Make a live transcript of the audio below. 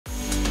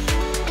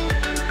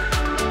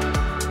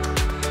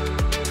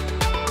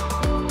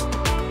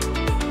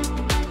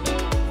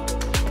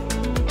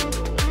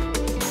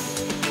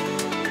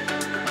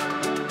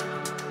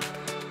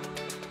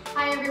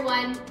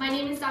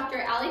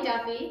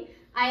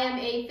I am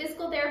a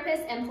physical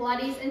therapist and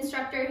Pilates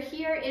instructor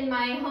here in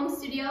my home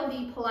studio,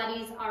 the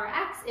Pilates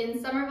RX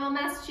in Somerville,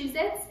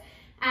 Massachusetts.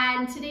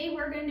 And today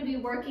we're going to be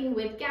working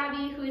with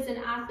Gabby, who is an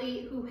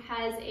athlete who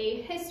has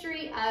a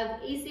history of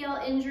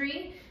ACL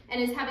injury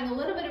and is having a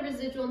little bit of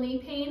residual knee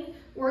pain.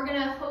 We're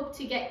going to hope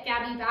to get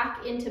Gabby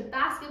back into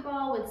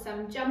basketball with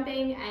some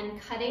jumping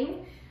and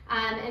cutting.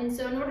 And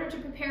so in order to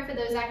prepare for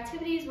those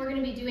activities, we're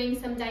going to be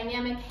doing some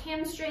dynamic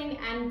hamstring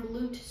and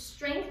glute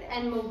strength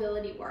and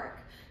mobility work.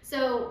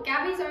 So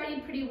Gabby's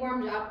already pretty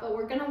warmed up, but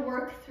we're going to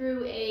work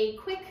through a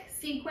quick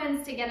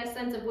sequence to get a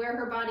sense of where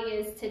her body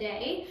is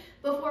today.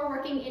 Before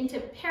working into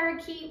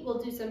parakeet, we'll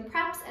do some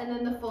preps and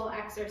then the full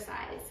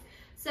exercise.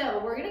 So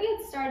we're going to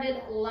get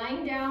started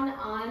lying down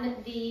on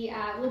the,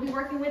 we'll be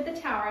working with the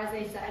tower, as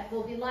I said.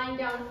 We'll be lying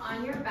down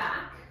on your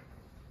back.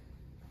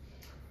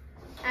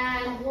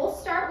 And we'll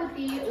start with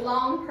the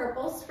long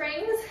purple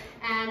springs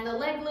and the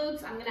leg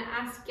loops. I'm going to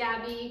ask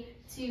Gabby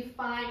to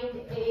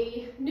find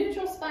a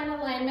neutral spine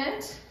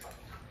alignment.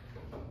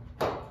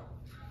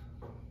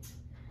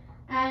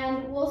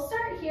 And we'll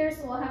start here,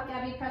 so we'll have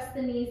Gabby press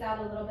the knees out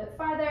a little bit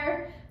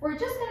farther. We're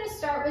just going to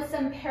start with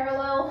some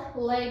parallel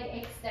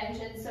leg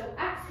extensions. So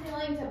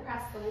exhaling to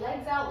press the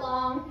legs out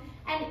long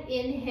and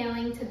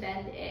inhaling to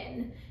bend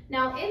in.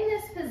 Now in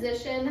this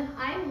position,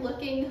 I'm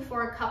looking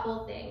for a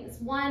couple things.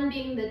 One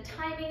being the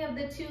timing of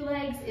the two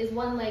legs. Is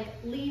one leg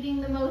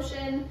leading the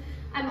motion?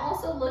 I'm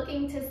also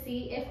looking to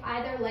see if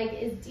either leg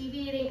is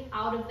deviating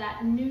out of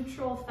that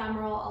neutral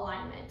femoral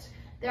alignment.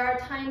 There are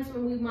times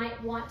when we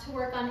might want to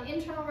work on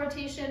internal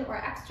rotation or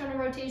external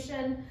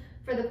rotation.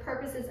 For the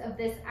purposes of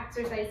this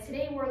exercise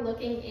today, we're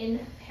looking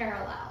in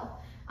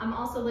parallel. I'm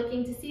also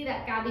looking to see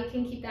that Gabby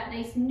can keep that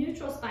nice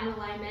neutral spine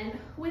alignment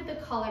with the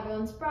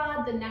collarbones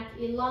broad, the neck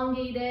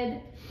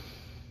elongated.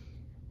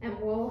 And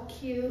we'll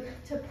cue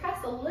to press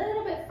a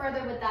little bit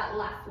further with that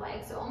left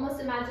leg. So almost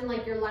imagine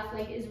like your left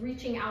leg is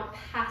reaching out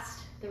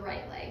past the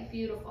right leg.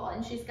 Beautiful.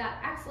 And she's got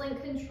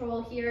excellent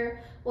control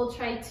here. We'll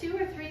try 2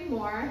 or 3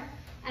 more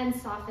and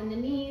soften the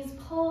knees,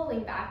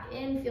 pulling back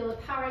in. Feel the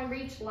power and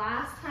reach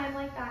last time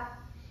like that.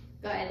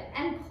 Good.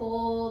 And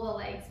pull the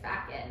legs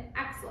back in.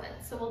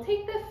 Excellent. So we'll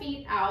take the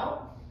feet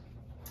out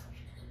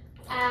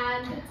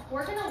and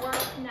we're going to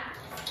work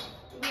next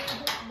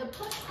with the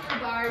push-through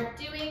bar,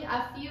 doing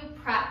a few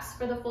preps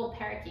for the full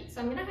parakeet.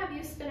 So I'm going to have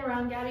you spin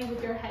around, Gabby,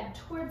 with your head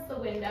towards the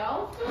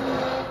window.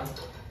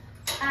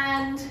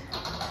 And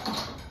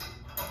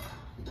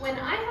when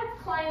I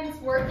have clients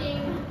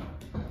working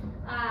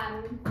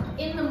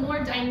in the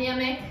more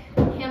dynamic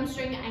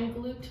hamstring and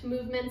glute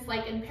movements,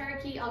 like in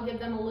parakeet, I'll give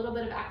them a little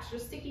bit of extra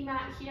sticky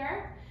mat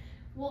here.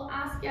 We'll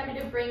ask Gabby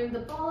to bring the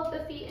ball of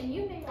the feet, and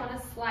you may want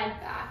to slide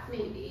back,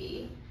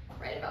 maybe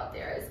right about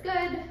there is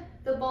good.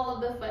 The ball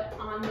of the foot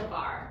on the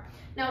bar.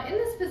 Now in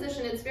this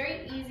position, it's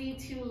very easy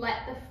to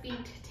let the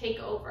feet take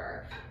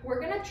over. We're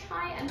going to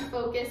try and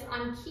focus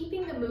on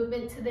keeping the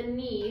movement to the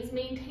knees,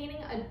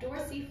 maintaining a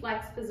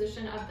dorsiflex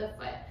position of the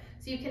foot.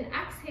 So you can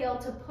exhale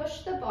to push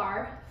the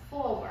bar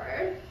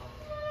forward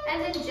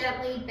and then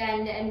gently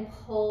bend and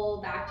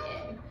pull back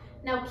in.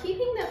 Now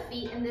keeping the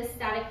feet in this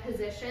static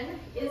position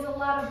is a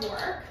lot of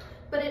work,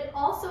 but it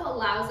also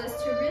allows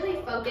us to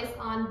really focus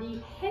on the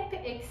hip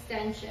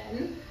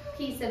extension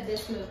piece of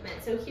this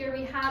movement. So here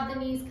we have the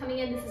knees coming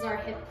in. This is our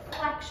hip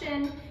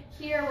flexion.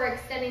 Here we're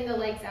extending the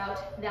legs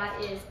out. That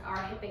is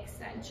our hip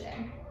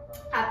extension.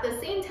 At the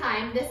same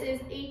time, this is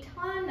a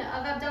ton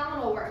of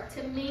abdominal work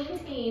to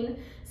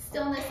maintain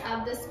stillness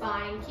of the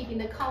spine, keeping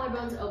the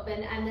collarbones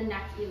open and the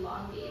neck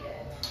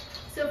elongated.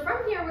 So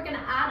from here, we're going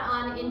to add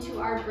on into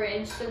our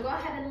bridge. So go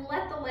ahead and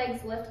let the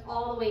legs lift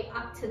all the way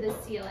up to the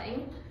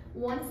ceiling.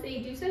 Once they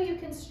do so, you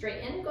can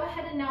straighten. Go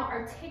ahead and now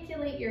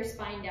articulate your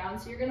spine down.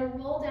 So you're going to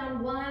roll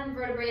down one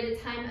vertebrae at a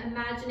time,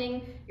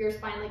 imagining your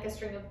spine like a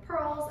string of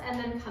pearls, and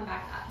then come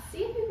back up. See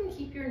if you can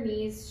keep your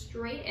knees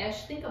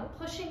straight-ish. Think of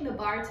pushing the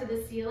bar to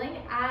the ceiling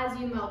as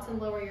you melt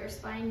and lower your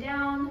spine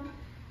down.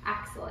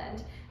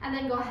 Excellent. And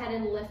then go ahead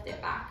and lift it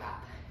back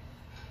up.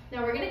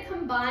 Now we're going to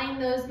combine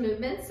those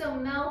movements, so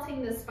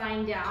melting the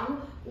spine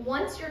down.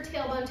 Once your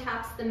tailbone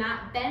taps the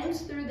mat, bend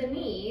through the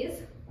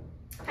knees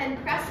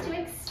and press to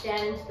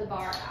extend the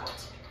bar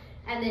out.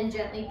 And then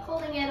gently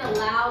pulling in,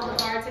 allow the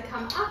bar to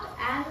come up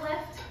and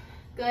lift.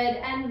 Good,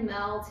 and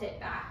melt it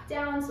back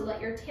down. So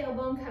let your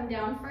tailbone come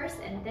down first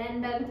and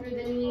then bend through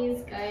the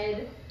knees.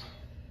 Good.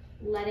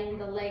 Letting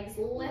the legs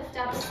lift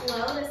up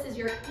slow. This is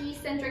your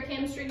eccentric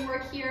hamstring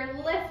work here.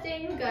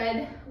 Lifting,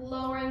 good.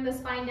 Lowering the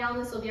spine down.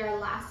 This will be our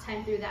last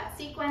time through that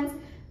sequence.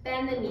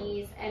 Bend the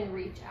knees and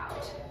reach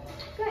out.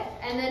 Good,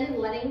 and then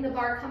letting the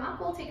bar come up.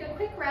 We'll take a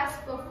quick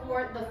rest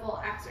before the full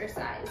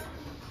exercise.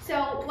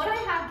 So what I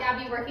have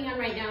Gabby working on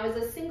right now is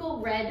a single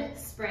red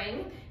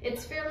spring.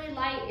 It's fairly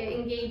light. It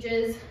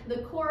engages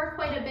the core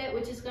quite a bit,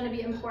 which is going to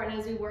be important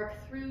as we work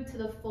through to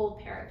the full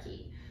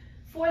parakeet.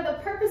 For the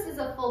purposes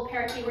of full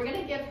parakeet, we're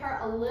going to give her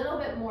a little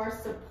bit more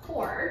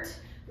support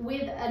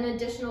with an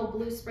additional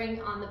blue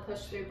spring on the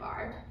push-through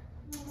bar.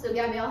 So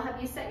Gabby, I'll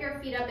have you set your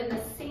feet up in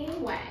the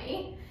same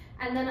way,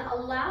 and then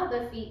allow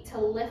the feet to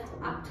lift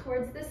up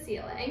towards the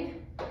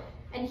ceiling.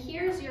 And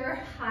here's your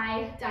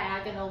high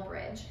diagonal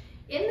bridge.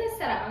 In this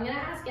setup, I'm gonna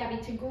ask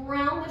Gabby to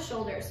ground the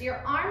shoulders. So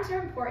your arms are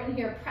important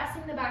here,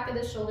 pressing the back of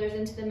the shoulders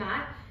into the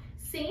mat.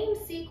 Same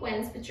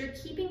sequence, but you're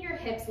keeping your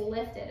hips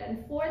lifted.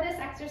 And for this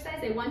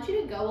exercise, I want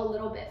you to go a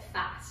little bit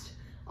fast.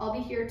 I'll be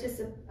here to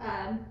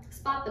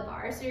spot the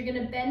bar. So you're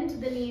gonna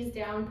bend the knees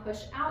down,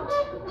 push out.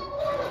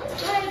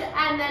 Good,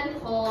 and then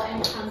pull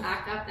and come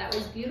back up. That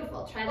was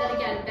beautiful. Try that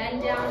again.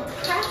 Bend down,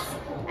 press,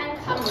 and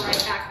come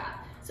right back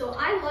up. So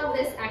I love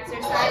this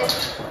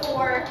exercise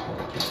for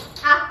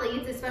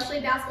athletes,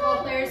 especially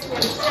basketball players who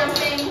are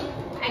jumping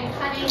and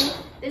cutting.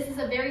 This is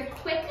a very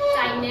quick,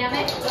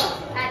 dynamic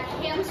look at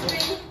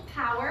hamstring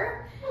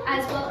power,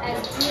 as well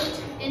as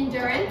glute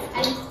endurance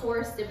and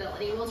core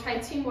stability. We'll try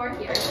 2 more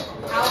here.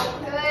 Out,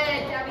 good,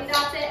 Gabby,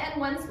 that's it,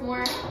 and once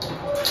more.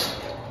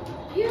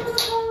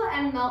 Beautiful,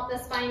 and melt the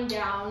spine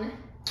down,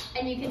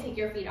 and you can take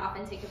your feet off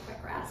and take a quick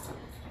rest.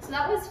 So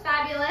that was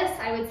fabulous.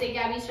 I would say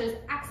Gabby shows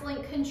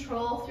excellent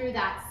control through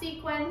that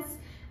sequence.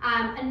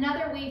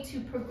 Another way to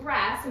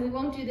progress, and we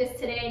won't do this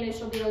today, I know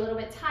she'll be a little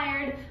bit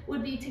tired,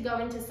 would be to go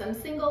into some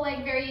single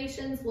leg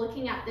variations,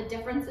 looking at the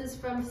differences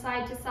from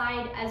side to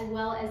side, as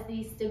well as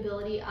the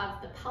stability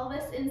of the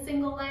pelvis in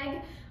single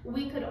leg.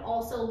 We could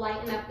also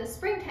lighten up the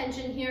spring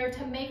tension here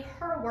to make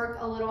her work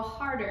a little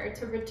harder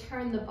to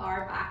return the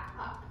bar back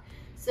up.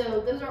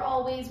 So those are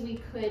all ways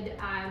we could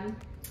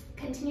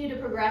continue to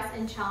progress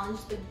and challenge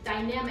the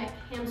dynamic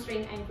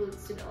hamstring and glute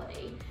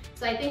stability.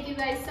 So I thank you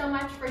guys so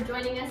much for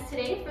joining us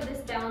today for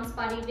this balanced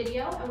body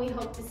video, and we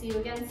hope to see you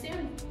again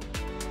soon.